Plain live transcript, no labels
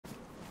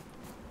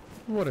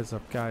What is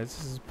up, guys?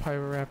 This is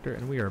Pyroraptor,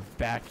 and we are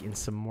back in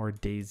some more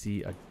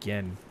DayZ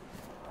again.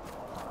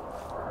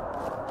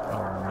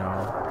 Oh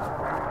no.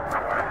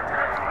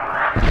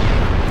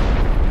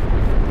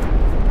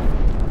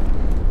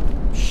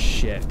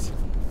 Shit.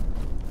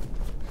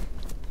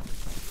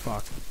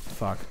 Fuck,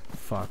 fuck,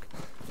 fuck.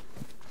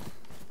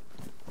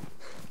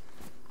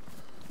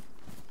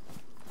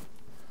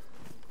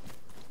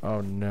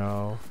 Oh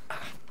no.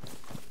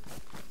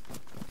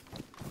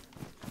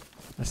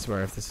 I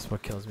swear, if this is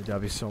what kills me, I'll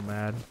be so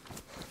mad.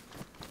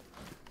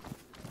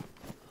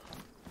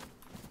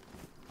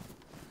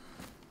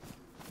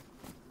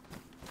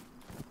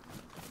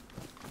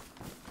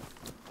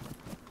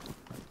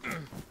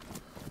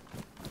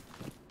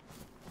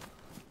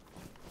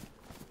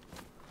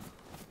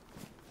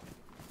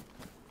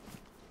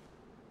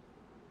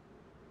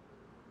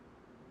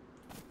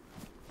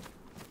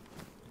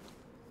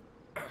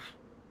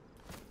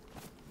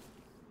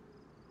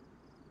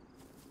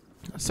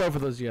 So for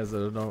those of you guys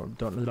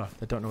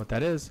that don't know what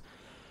that is,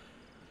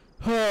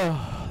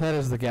 that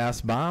is the gas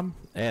bomb,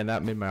 and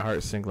that made my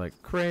heart sink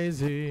like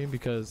crazy,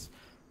 because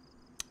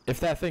if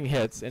that thing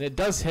hits, and it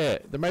does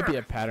hit, there might be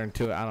a pattern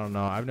to it. I don't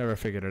know. I've never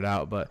figured it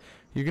out, but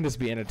you can just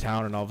be in a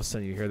town and all of a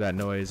sudden you hear that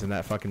noise and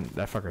that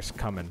fucker's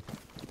coming.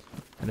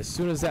 And as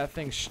soon as that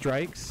thing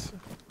strikes,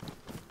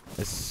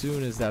 it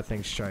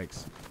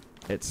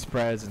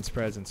spreads and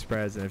spreads and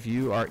spreads, and if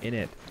you are in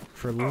it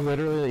for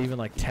literally even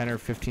like 10 or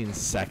 15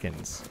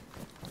 seconds,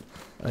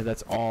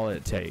 that's all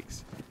it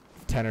takes.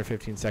 10 or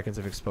 15 seconds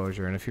of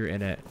exposure, and if you're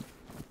in it,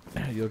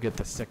 you'll get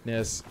the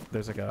sickness.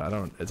 There's like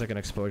it's like an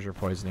exposure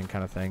poisoning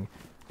kind of thing,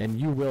 and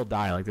you will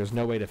die. Like, there's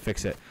no way to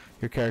fix it.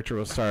 Your character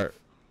will start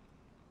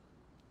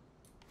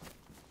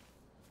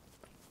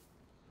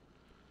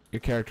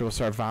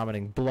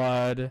vomiting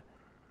blood,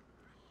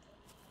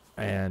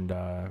 and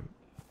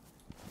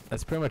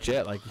that's pretty much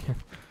it. Like, you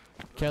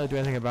can't really do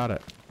anything about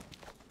it.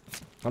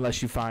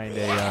 Unless you find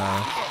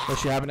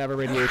unless you happen to have a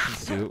radiation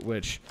suit,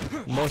 which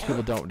most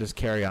people don't just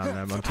carry on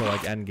them until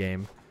like end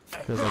game.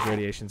 There's like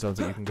radiation zones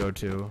that you can go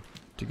to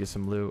get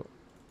some loot.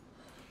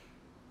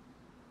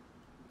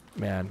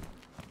 Man,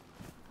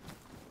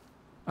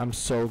 I'm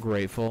so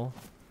grateful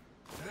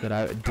that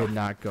I did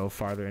not go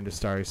farther into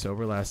Starry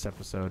Sober last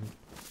episode,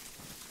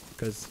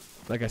 because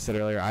like I said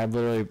earlier, I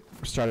literally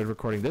started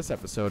recording this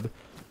episode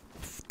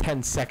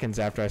 10 seconds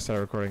after I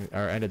started recording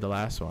or ended the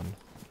last one.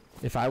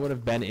 If I would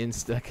have been in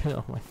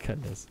oh my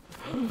goodness.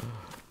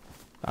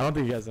 I don't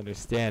think you guys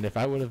understand. If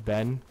I would have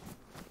been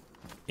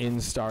in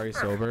Starry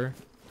Sober,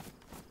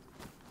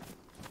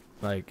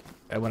 like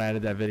when I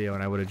ended that video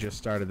and I would have just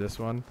started this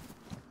one,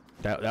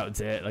 that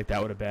was it. Like,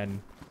 that would have been,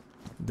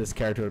 this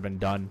character would have been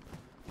done,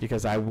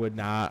 because I would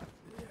not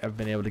have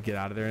been able to get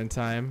out of there in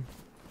time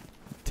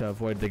to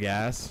avoid the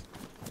gas,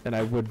 and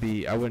I wouldn't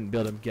be able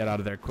to get out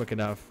of there quick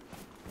enough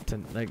to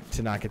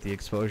not get the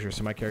exposure.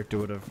 So my character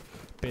would have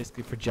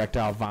basically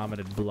projectile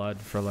vomited blood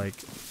for like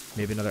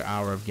maybe another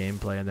hour of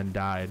gameplay and then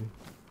died.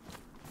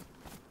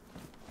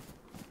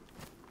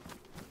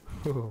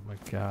 Oh my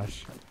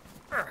gosh.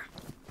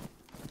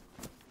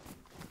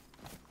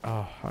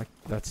 Oh,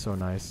 that's so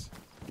nice.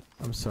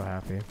 I'm so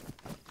happy.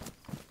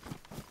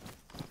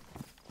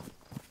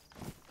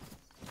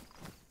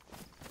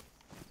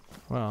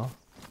 Well,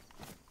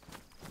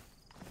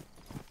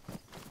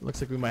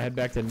 looks like we might head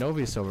back to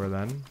Novi Sober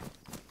then.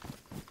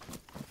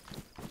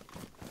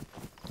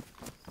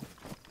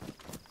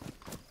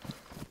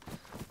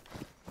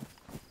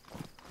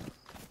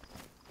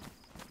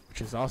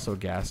 Which is also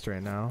gassed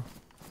right now.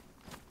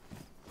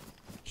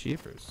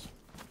 Jeepers.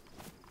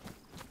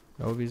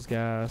 Novi's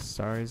gassed,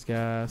 Starry's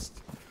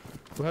gassed.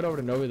 We'll head over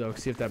to Novi though,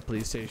 see if that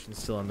police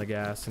station's still in the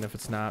gas, and if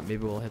it's not,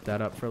 maybe we'll hit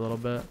that up for a little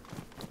bit.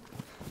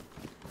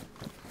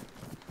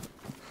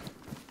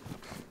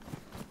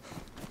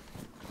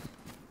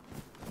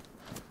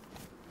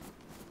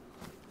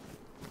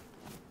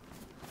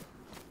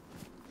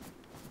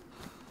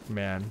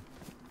 Man,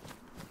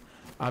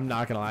 I'm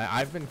not gonna lie,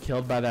 I've been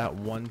killed by that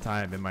one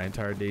time in my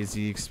entire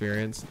DayZ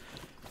experience,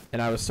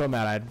 and I was so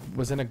mad. I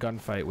was in a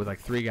gunfight with like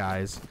 3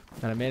 guys,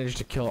 and I managed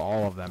to kill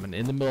all of them, and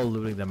in the middle of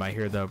looting them, I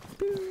hear the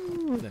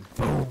boo, then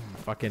boom,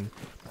 fucking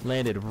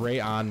landed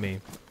right on me.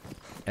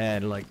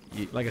 And like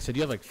I said,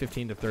 you have like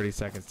 15 to 30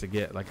 seconds to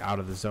get like out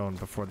of the zone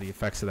before the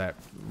effects of that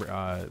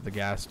the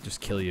gas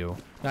just kill you.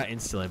 Not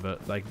instantly,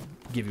 but like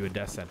give you a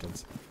death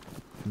sentence.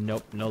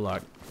 Nope, no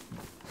luck.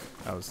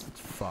 I was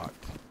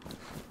fucked.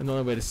 And the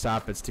only way to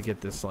stop it's to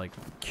get this like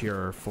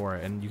cure for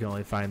it, and you can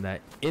only find that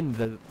in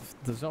the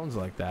zones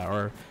like that,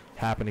 or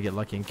happen to get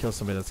lucky and kill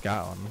somebody that's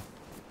got one.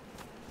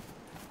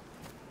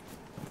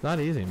 It's not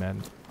easy,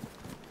 man.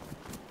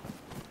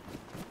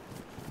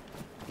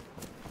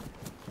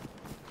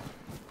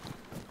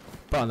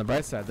 But on the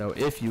bright side though,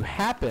 if you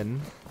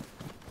happen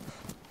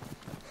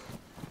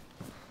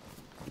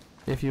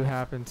to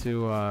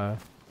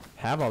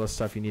have all the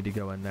stuff you need to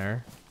go in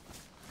there,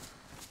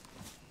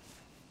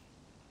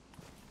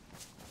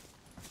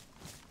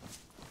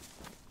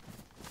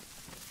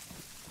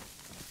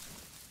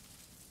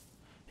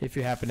 if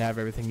you happen to have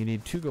everything you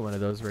need to go into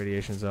those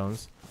radiation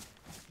zones,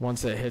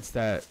 once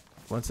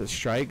it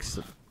strikes,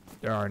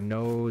 there are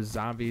no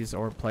zombies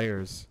or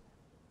players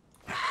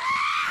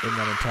in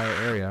that entire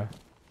area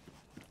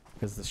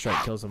because the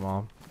strike kills them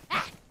all.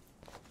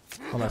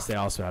 Unless they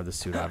also have the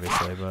suit,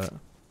 obviously, but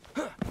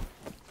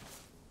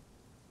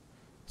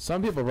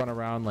some people run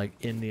around like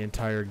in the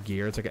entire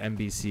gear. It's like an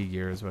NBC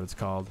gear is what it's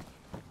called.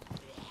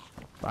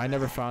 But I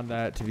never found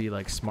that to be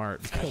like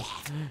smart because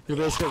you're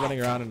basically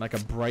running around in like a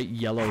bright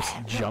yellow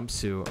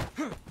jumpsuit,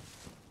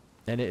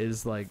 and it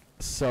is like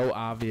so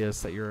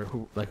obvious that you're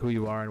who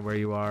you are and where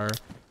you are,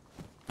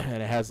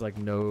 and it has like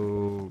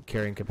no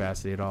carrying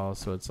capacity at all.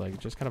 So it's like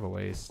just kind of a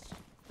waste.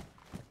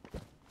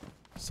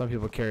 Some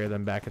people carry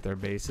them back at their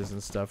bases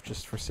and stuff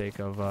just for sake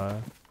of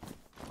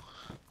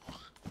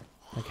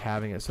like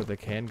having it so they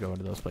can go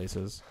into those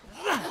places.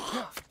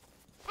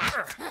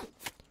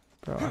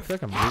 Bro, I feel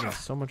like I'm bleeding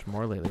so much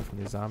more lately from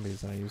these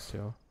zombies than I used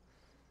to.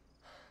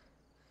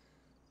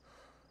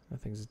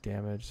 That thing's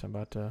damaged, so I'm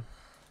about to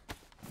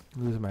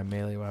lose my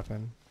melee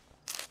weapon.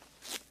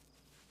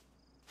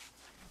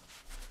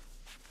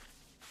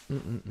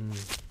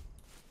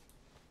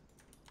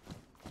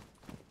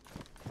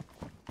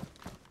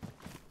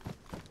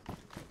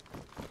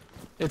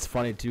 It's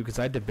funny too because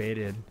I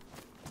debated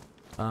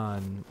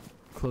on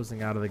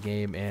closing out of the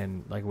game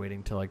and like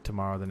waiting till like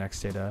tomorrow, the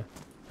next day to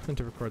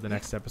record the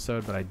next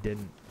episode, but I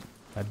didn't.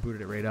 I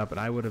booted it right up, and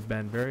I would have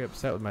been very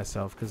upset with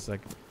myself because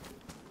like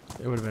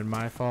it would have been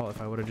my fault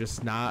if I would have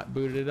just not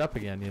booted it up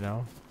again, you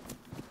know,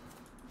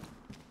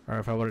 or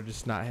if I would have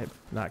just not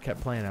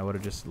kept playing. I would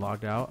have just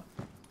logged out.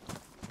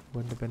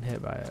 Wouldn't have been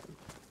hit by it,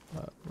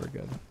 but we're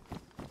good.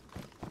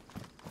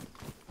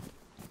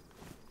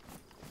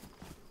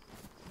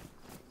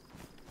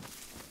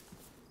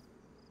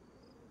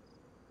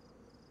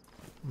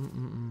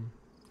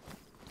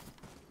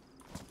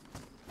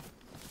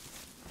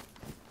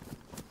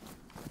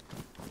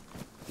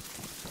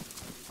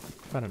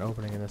 Found an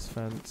opening in this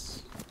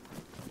fence.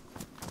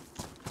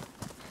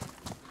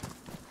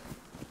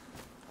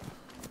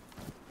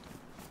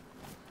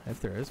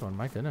 If there is one,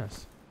 my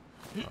goodness.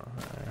 Oh,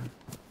 yeah.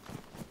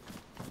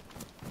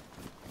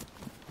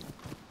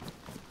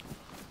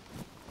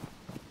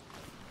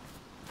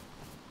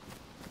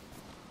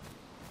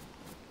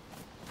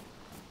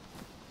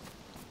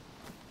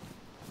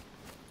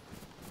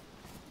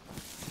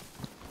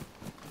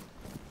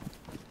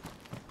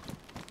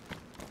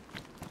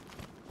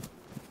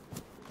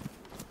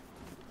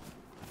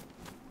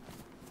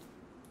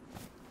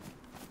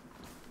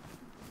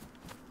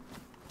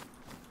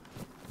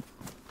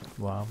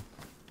 Wow.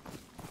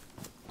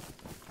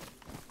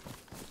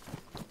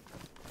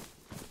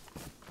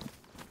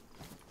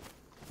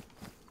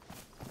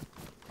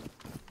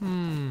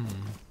 I'm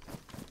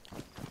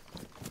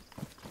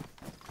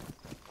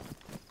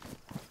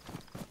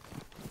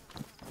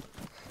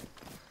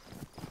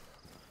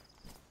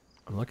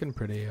looking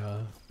pretty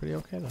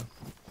okay though. I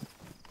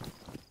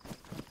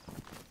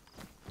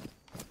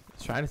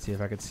was trying to see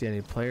if I could see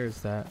any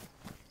players that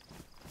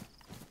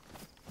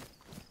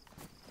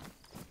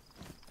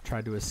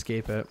tried to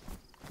escape it.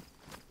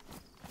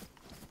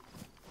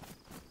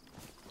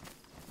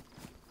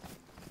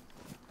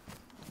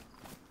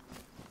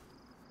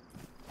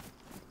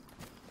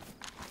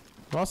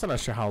 I'm also not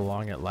sure how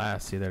long it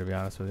lasts either, to be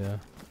honest with you.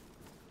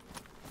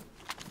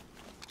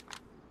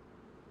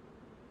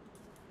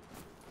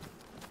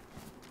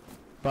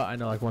 But I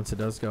know like once it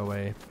does go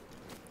away,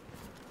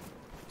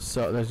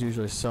 so there's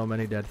usually so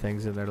many dead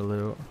things in there to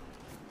loot.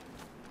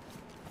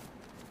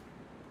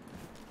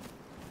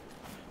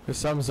 There's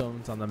some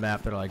zones on the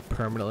map that are like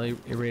permanently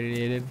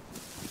irradiated,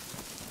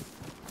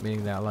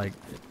 meaning that like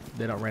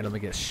they don't randomly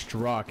get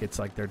struck. It's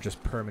like they're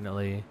just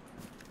permanently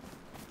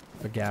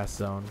a gas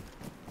zone.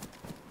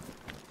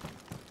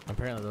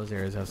 Apparently those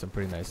areas have some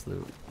pretty nice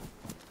loot.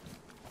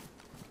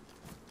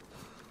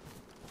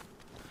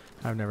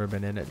 I've never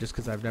been in it just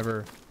because I've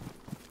never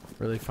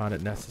really found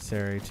it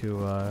necessary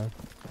to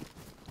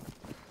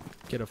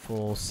get a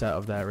full set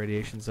of that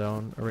radiation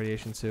zone or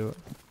radiation suit.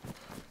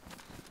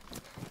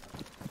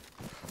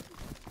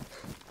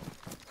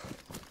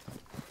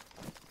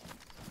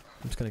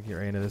 I'm just gonna get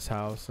right into this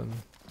house and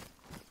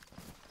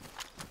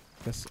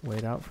just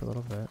wait out for a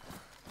little bit.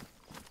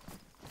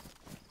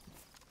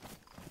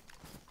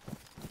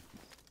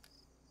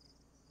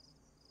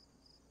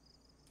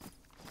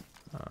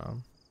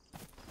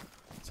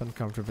 It's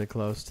uncomfortably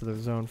close to the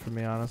zone for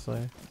me, honestly.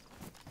 I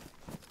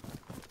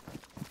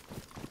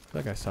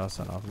feel like I saw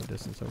something off in the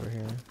distance over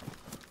here.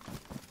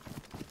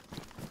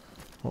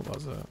 What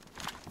was it?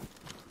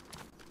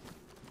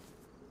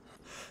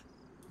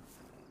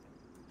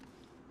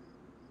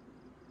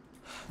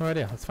 No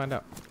idea. Let's find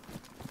out.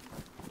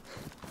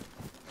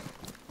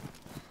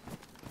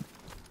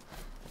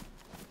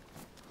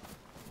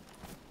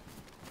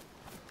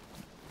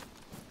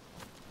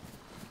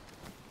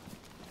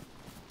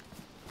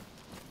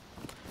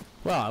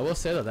 Well, I will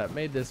say though, that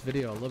made this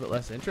video a little bit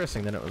less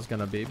interesting than it was going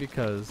to be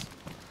because,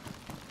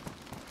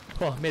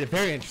 well, it made it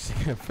very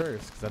interesting at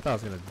first because I thought I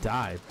was going to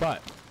die,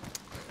 but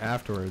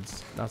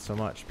afterwards, not so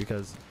much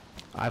because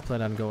I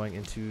plan on going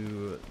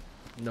into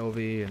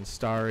Novi and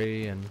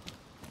Starry and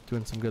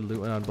doing some good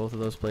looting on both of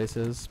those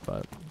places,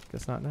 but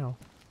guess not now.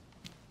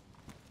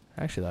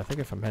 Actually, I think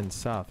if I'm heading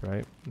south,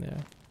 right? Yeah.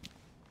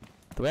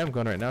 The way I'm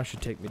going right now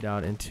should take me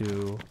down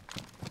into,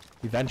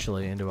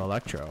 eventually, into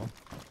Electro.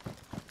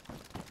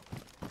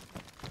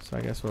 So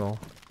I guess we'll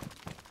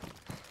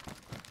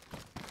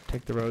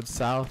take the road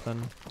south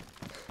and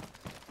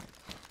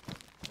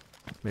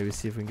maybe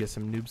see if we can get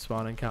some noob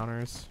spawn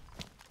encounters.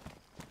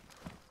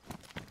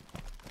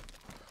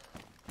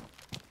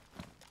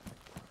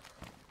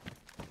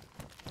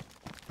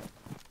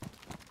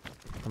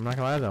 I'm not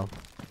gonna lie though,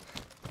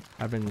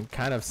 I've been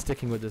kind of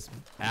sticking with this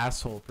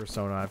asshole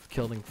persona. I've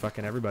killed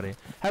fucking everybody.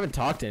 Haven't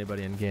talked to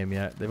anybody in game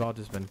yet. They've all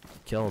just been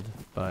killed,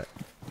 but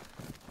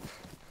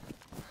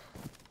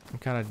I'm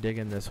kind of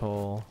digging this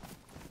whole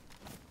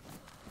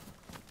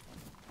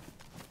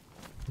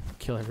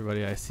kill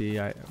everybody I see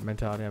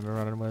mentality I've been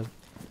running with.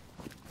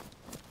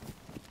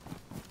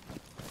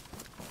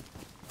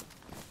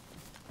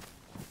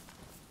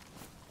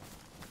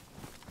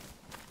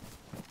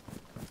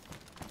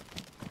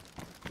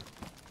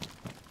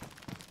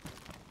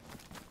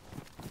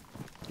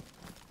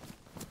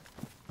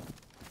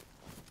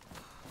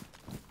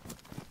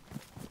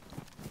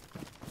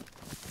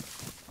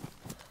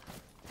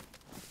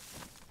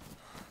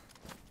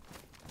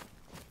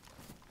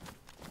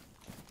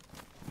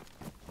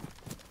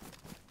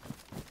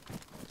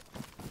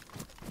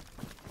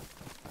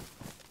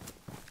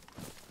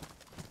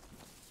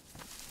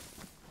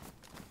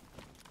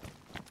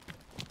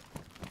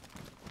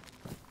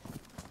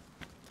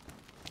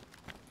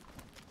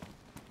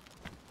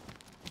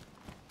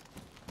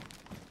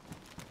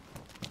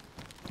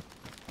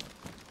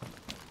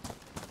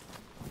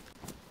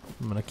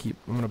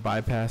 I'm gonna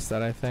bypass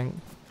that, I think.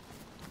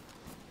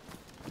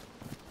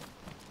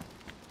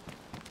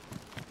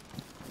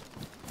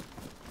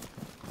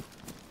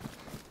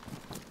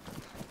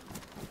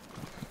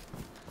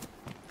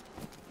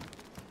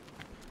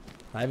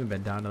 I haven't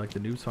been down to like the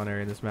noob spawn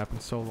area in this map in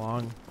so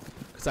long,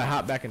 because I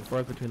hop back and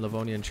forth between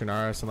Livonia and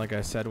Chernarus, and like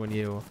I said, when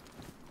you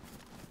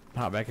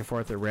hop back and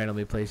forth, it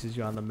randomly places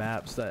you on the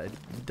map, so that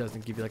it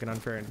doesn't give you like an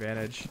unfair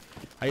advantage.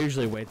 I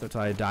usually wait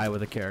until I die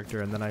with a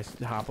character and then I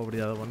hop over to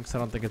the other one, because I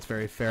don't think it's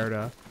very fair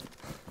to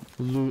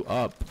loot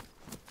up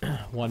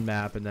one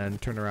map and then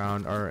turn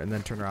around,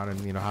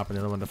 and you know, hop in the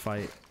other one to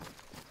fight.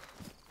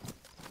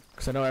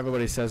 Because I know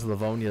everybody says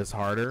Livonia is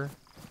harder,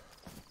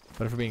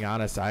 but if we're being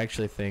honest, I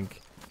actually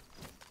think,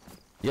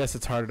 yes,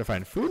 it's harder to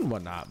find food and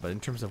whatnot, but in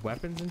terms of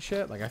weapons and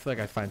shit, like I feel like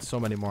I find so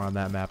many more on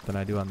that map than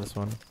I do on this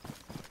one.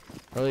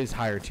 Or at least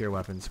higher tier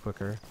weapons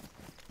quicker.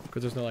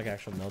 Because there's no like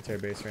actual military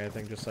base or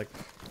anything, just like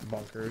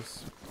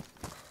bunkers.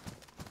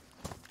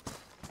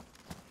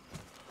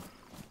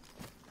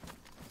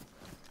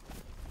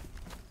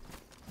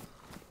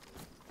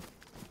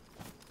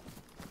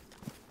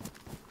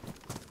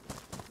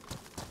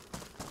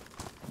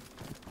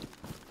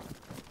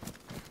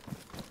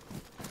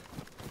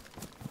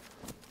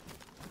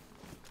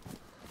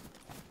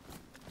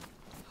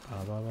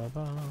 Ba, ba, ba,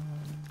 ba.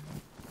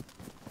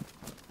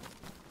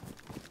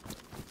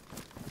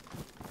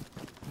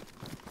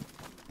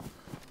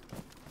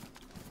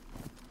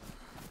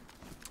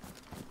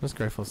 I'm just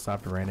grateful it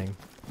stopped raining.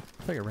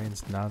 I feel like it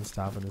rains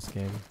non-stop in this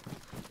game.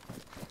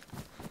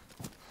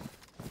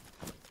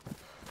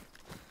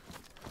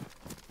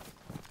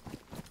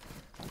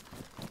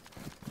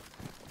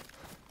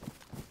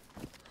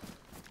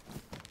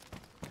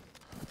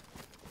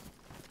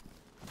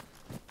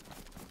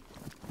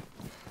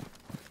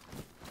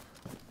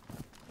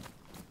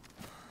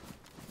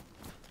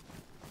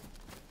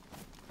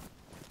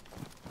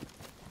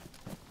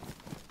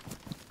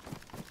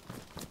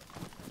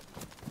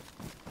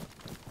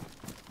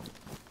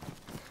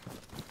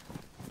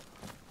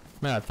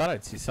 Man, I thought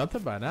I'd see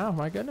something by now.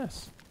 My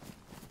goodness.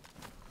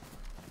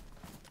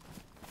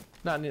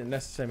 Not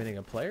necessarily meaning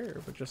a player,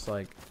 but just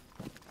like...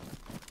 I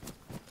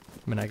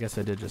mean, I guess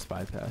I did just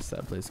bypass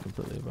that place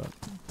completely, but...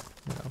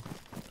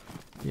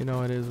 You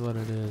know, it is what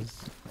it is.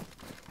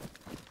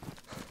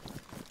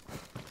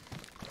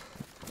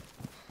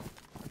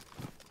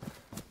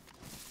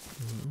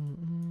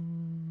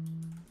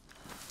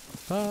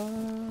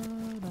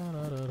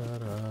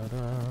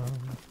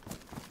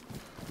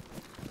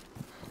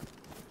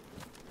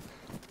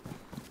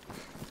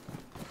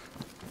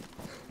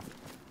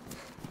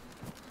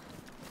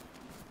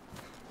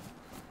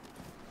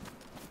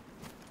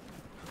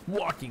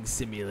 Walking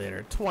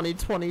Simulator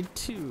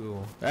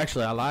 2022.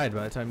 Actually, I lied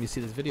by the time you see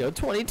this video.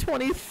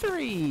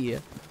 2023.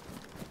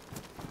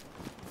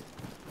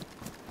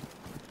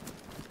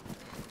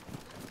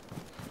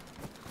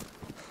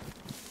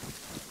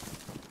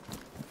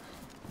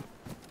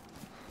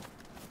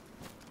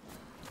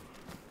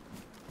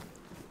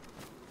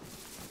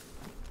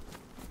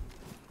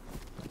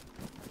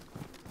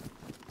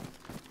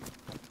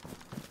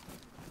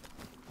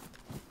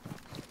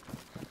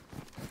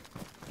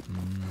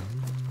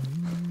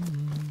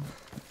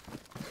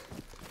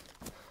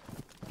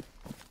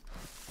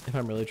 If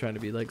I'm really trying to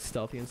be like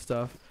stealthy and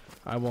stuff,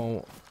 I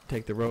won't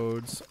take the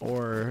roads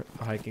or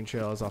hiking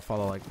trails. I'll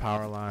follow like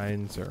power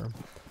lines, or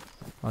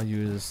I'll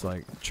use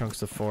like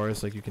chunks of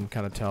forest. Like you can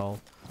kind of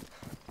tell,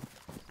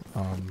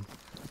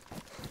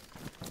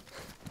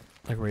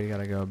 like where you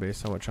gotta go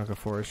based on what chunk of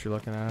forest you're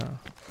looking at.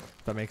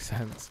 If that makes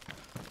sense.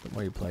 The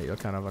more you play, you'll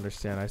kind of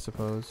understand, I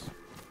suppose.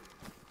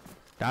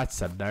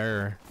 That's a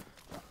deer.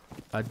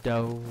 A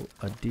doe,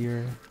 a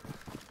deer.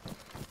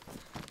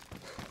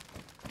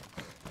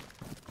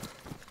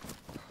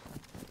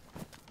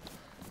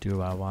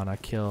 Do I wanna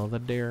kill the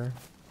deer?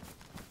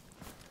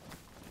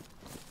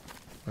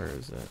 Where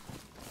is it?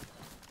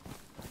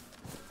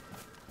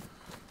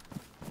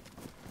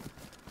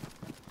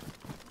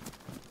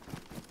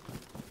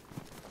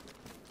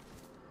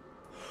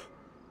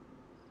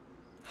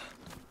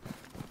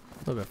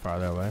 A little bit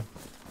farther away.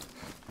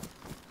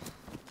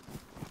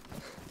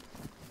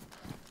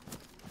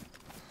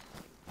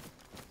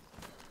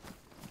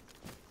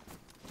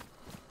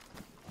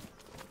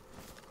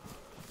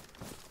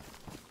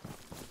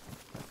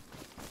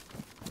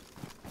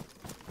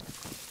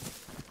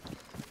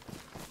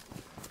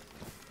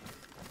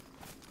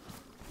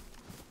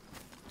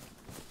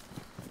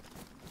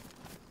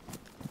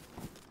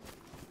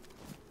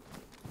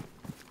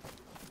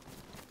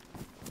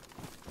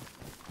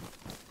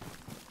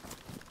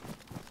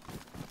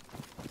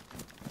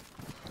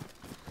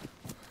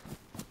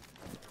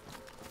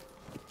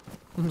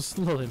 I'm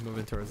slowly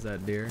moving towards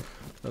that deer.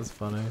 That's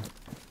funny.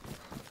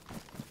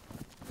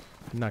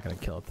 I'm not gonna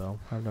kill it though.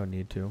 I have no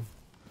need to.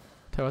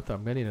 Tell you what though,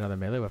 I'm gonna need another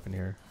melee weapon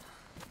here.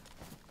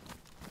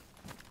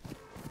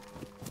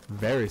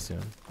 Very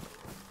soon.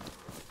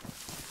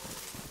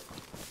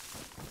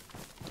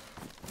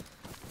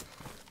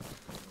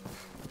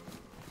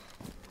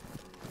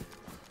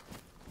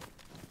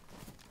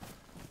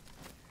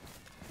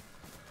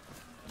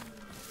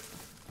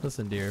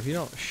 Listen, deer, if you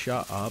don't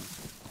shut up,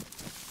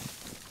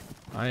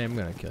 I am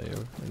gonna kill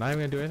you. I'm not even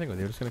gonna do anything with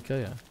you, I'm just gonna kill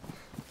you.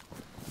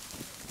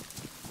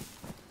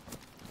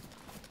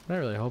 I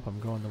really hope I'm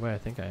going the way I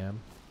think I am.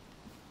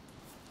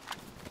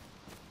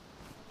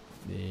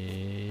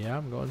 Yeah,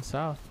 I'm going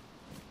south.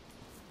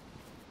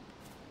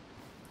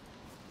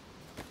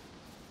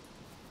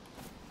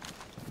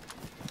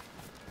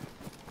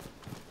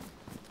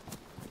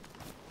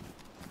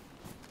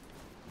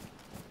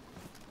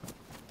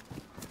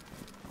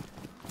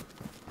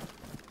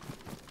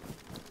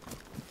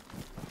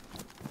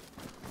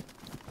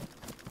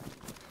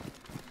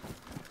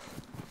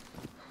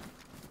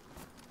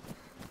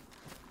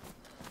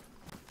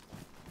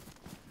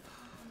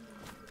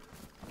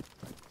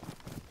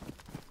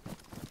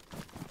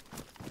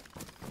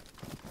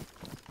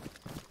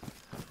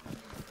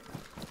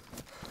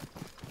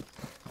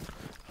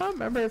 I don't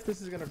remember if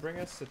this is gonna bring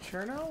us to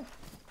Cherno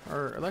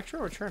or Electro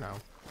or Cherno.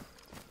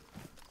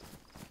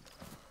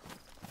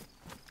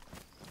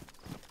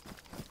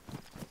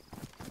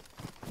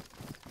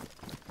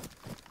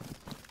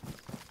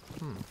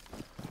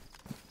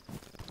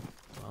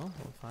 Well,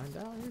 we'll find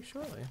out here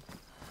shortly.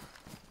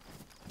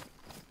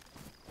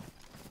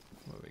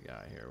 What we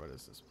got here? What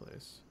is this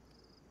place?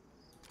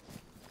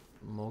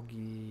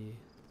 Mogi.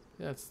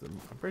 Yeah, it's the.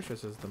 I'm pretty sure it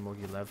says the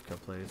Mogilevka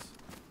place.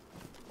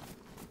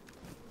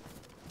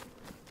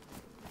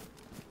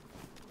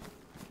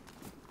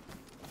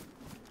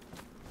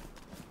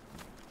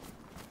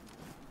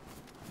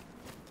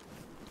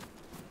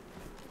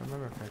 If I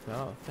remember correctly, I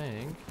don't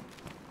think.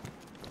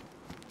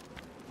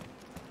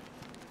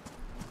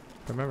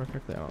 If I remember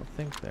correctly, I don't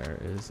think there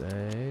is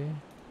a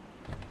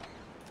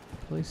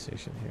police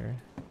station here.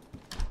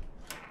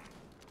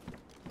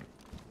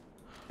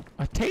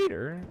 A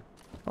tater?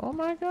 Oh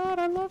my god,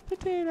 I love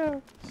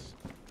potatoes!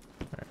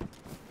 Alright.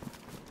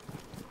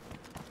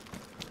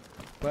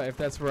 But if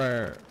that's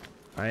where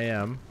I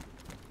am,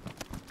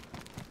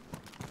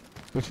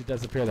 which it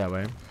does appear that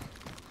way.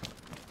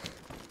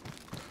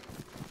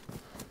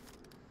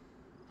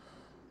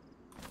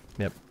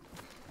 Yep.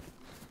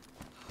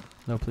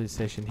 No police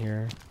station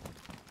here.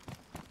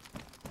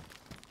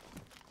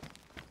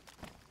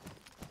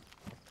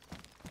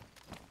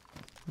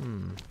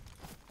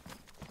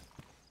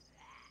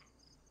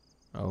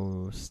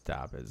 Oh,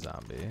 stop it,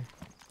 zombie.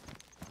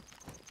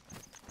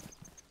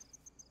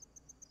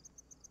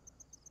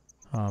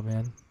 Oh,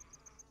 man.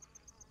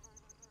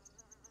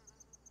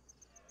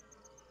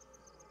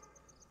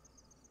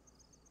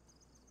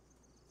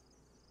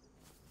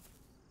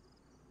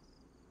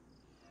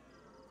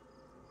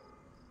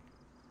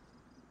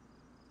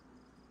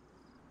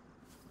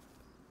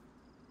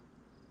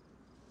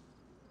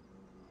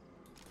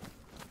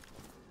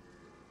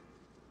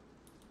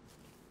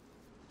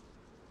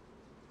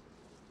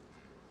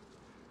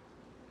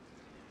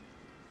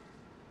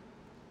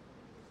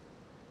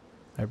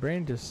 My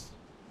brain just...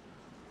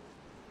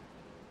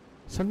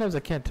 Sometimes I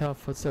can't tell if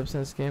footsteps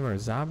in this game are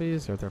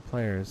zombies or they're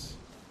players.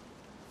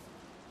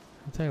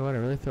 I'll tell you what, it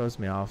really throws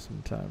me off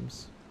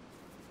sometimes.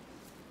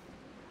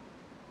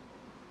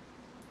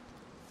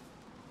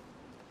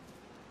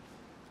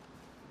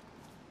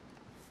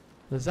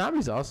 The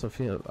zombies also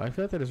feel... I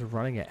feel like they're just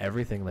running at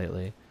everything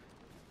lately.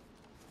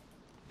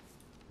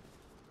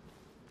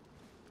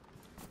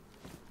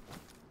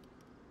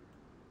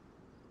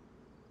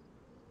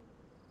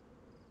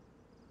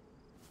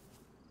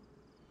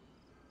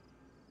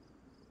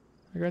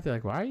 They're right there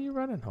like, why are you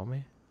running,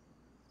 homie?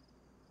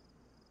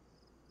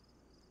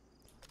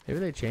 Maybe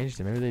they changed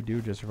it. Maybe they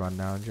do just run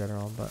now in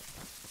general, but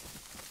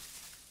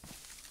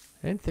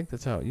I didn't think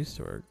that's how it used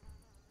to work.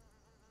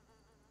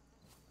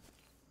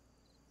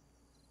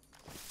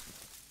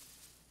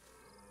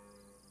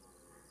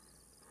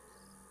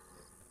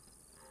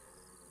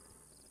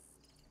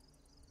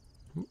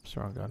 Oops,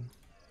 wrong gun.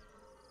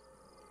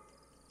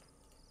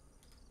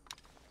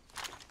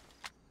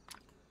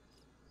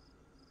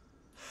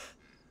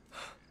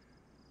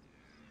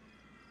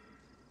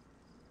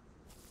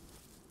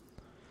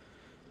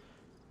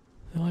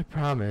 The only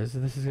problem is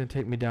this is going to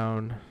take me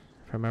down,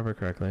 if I remember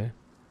correctly.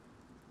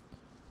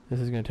 This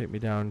is going to take me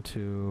down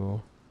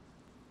to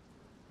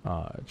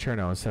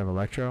Cherno instead of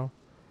Electro.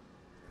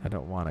 I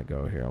don't want to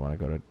go here. I want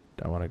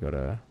to go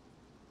to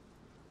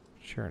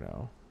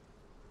Cherno.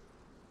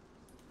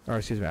 Or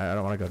excuse me, I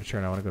don't want to go to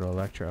Cherno. I want to go to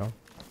Electro.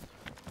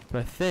 But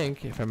I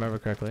think, if I remember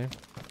correctly,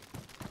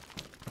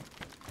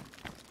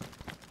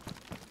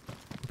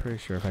 I'm pretty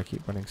sure if I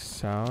keep running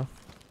south,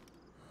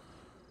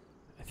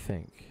 I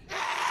think.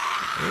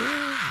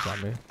 Ooh,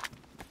 zombie.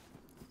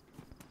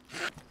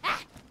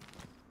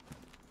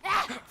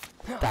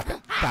 Stop it.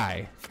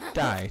 Die.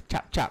 Die.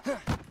 Chop, chop.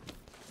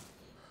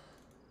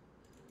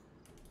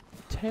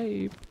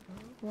 Tape.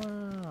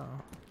 Wow.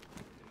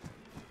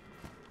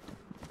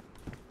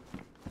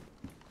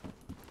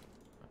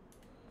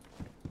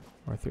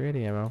 More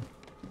 380 ammo.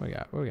 What we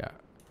got? What we got?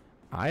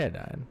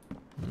 Iodine.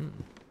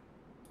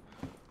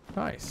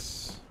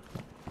 Nice.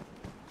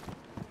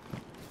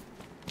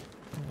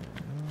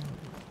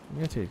 I'm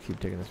gonna keep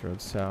taking this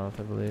road south,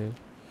 I believe.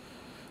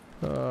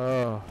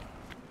 Oh.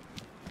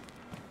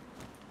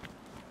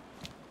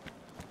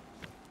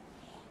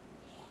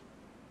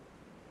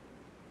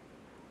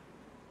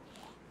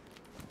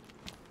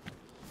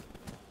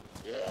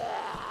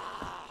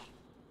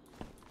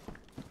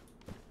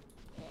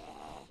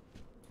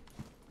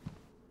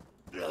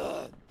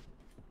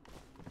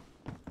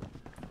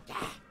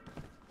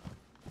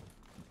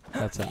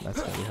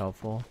 That's gonna be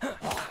helpful.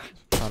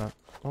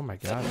 Oh my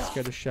god, that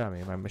scared the shit out of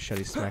me. My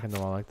machete smacking the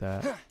wall like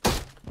that.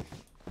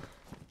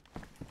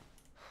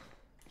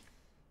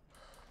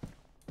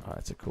 Oh,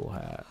 that's a cool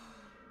hat.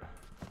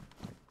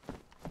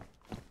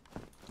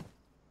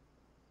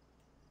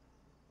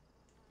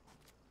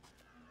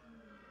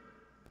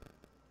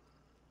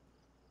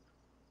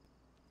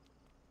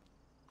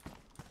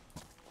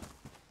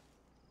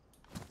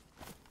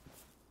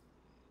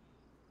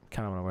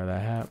 Kinda wanna wear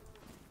that hat.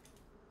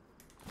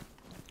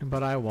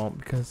 But I won't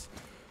because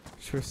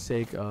just for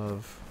sake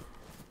of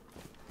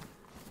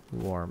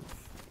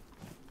warmth.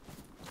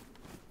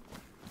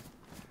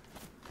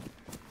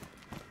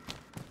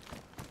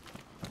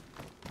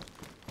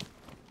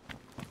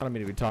 I don't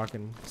mean to be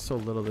talking so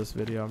little this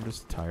video, I'm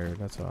just tired,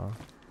 that's all.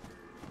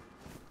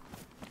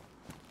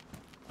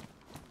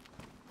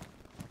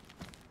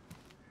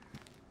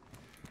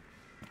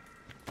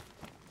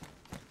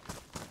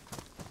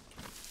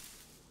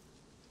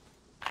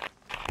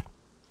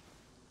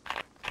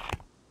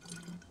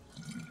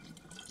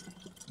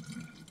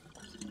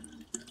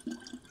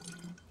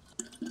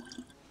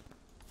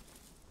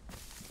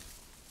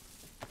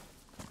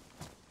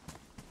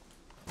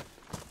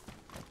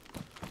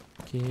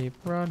 Keep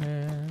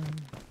running.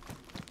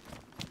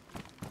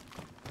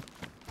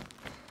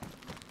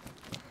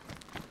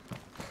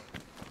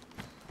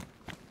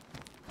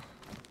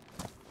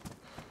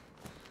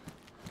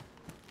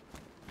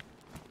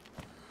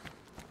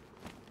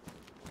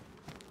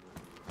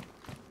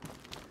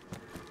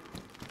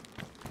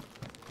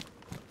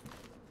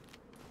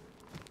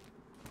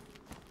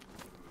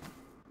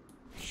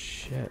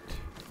 Shit.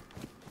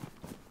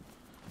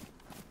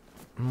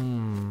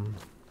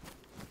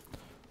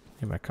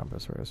 Need my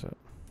compass, where is it?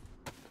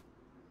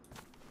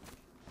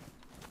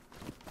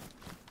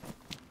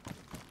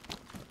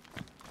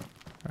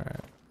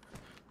 Alright.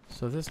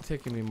 So this is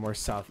taking me more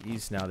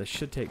southeast now. This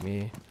should take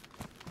me,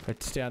 if I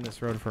stay on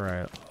this road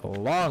for a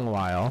long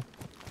while,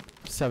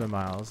 7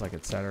 miles, like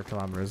it said, or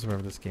kilometers,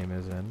 wherever this game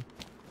is in.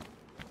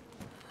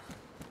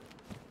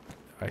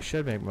 I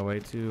should make my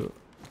way to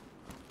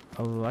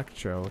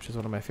Electro, which is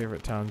one of my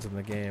favorite towns in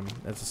the game.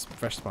 It's a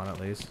fresh spawn at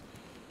least.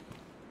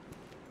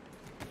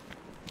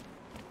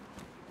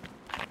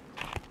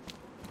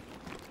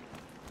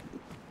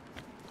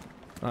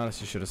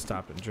 Honestly, should have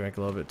stopped and drank a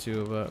little bit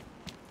too, but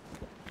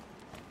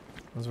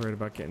I was worried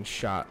about getting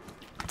shot.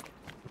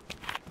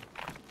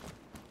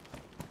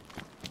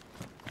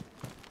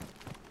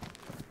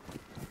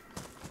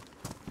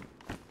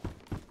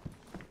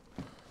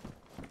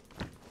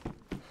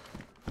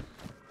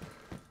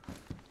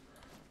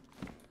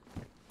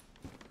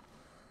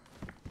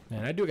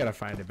 Man, I do gotta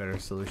find a better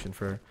solution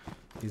for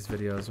these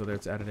videos, whether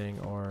it's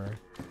editing or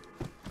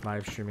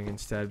live streaming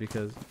instead,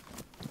 because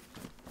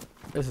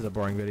this is a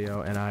boring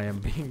video, and I am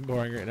being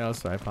boring right now,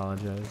 so I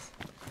apologize.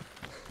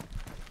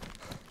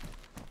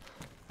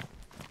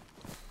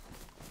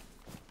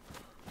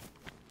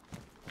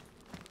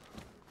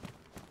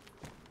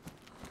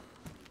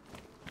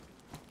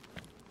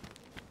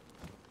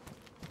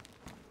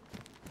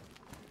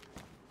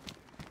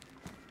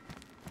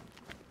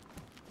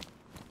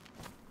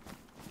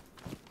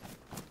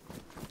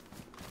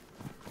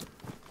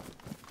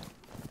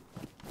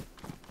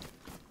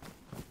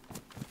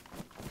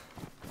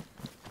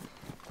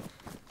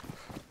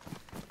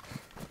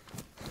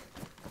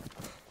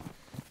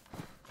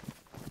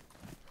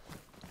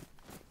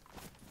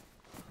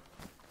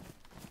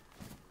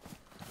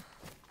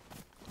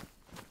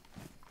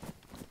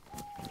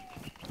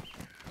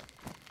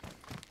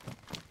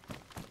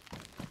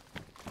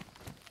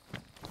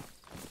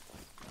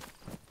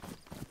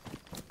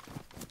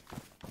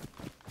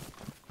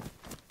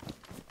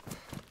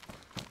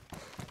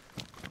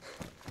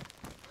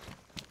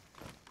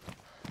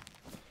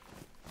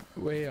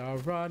 We are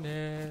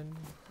running.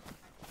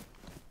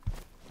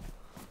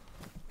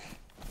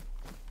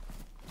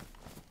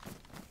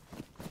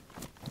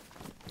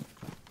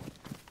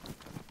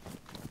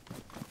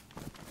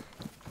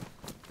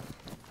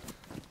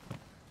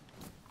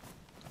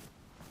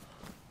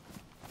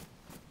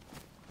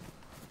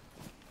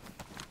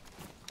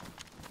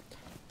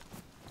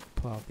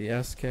 Pull out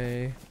the SK.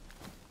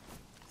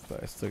 So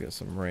I still get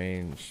some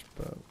range,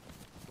 but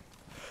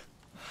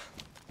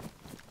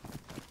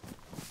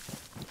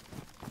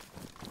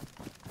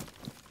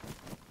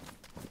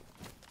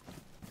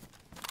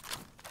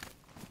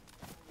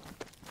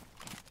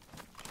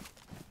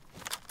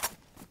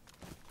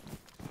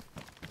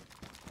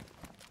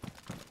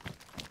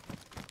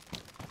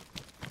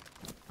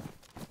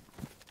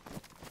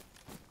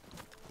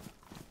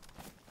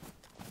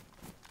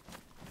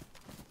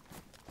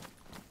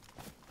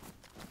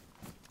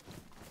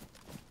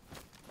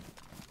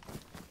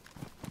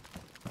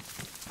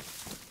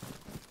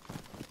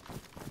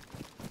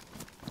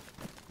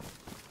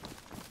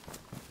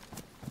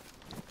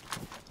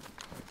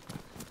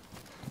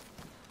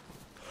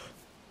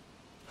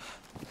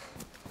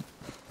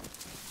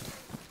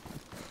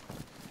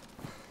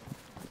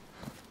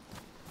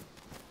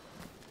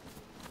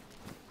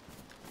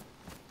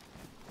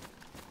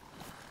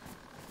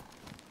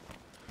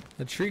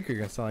the tree creek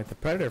gonna sound like the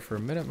Predator for a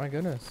minute, my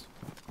goodness.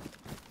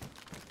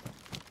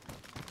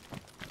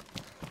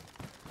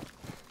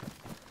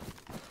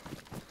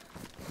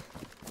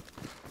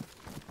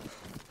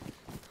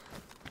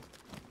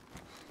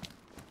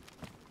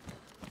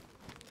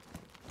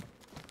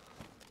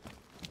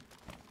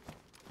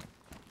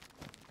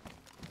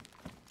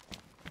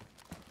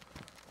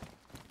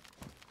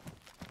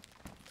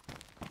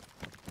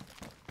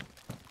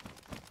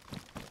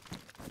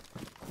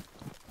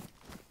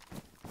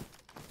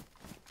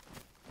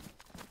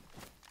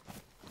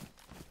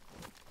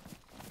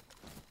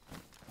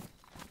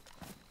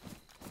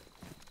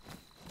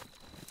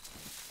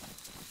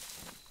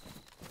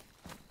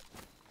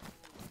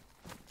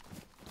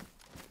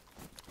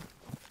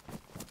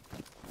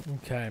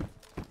 Okay. I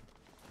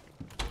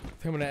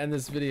think I'm gonna end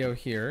this video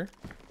here.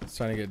 It's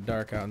starting to get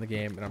dark out in the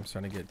game, and I'm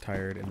starting to get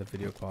tired, and the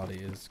video quality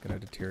is gonna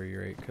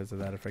deteriorate because of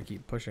that if I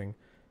keep pushing.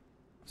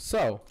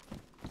 So,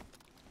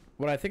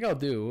 what I think I'll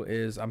do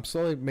is I'm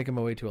slowly making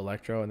my way to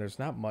Electro, and there's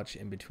not much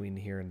in between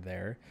here and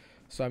there.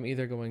 So I'm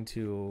either going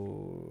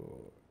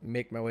to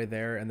make my way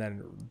there and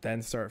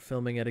then start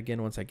filming it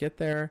again once I get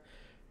there.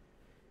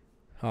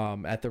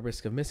 At the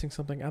risk of missing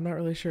something, I'm not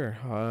really sure.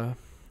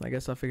 I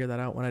guess I'll figure that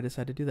out when I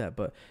decide to do that.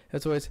 But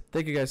as always,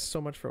 thank you guys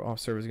so much for... Oh,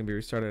 server's going to be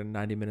restarted in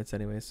 90 minutes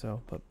anyway.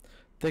 So, but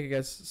thank you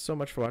guys so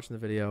much for watching the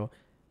video.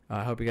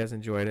 I hope you guys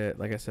enjoyed it.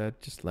 Like I said,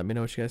 just let me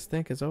know what you guys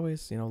think. As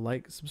always, you know,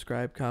 like,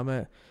 subscribe,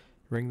 comment,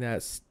 ring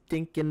that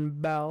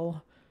stinking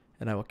bell.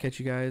 And I will catch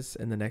you guys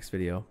in the next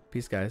video.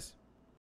 Peace, guys.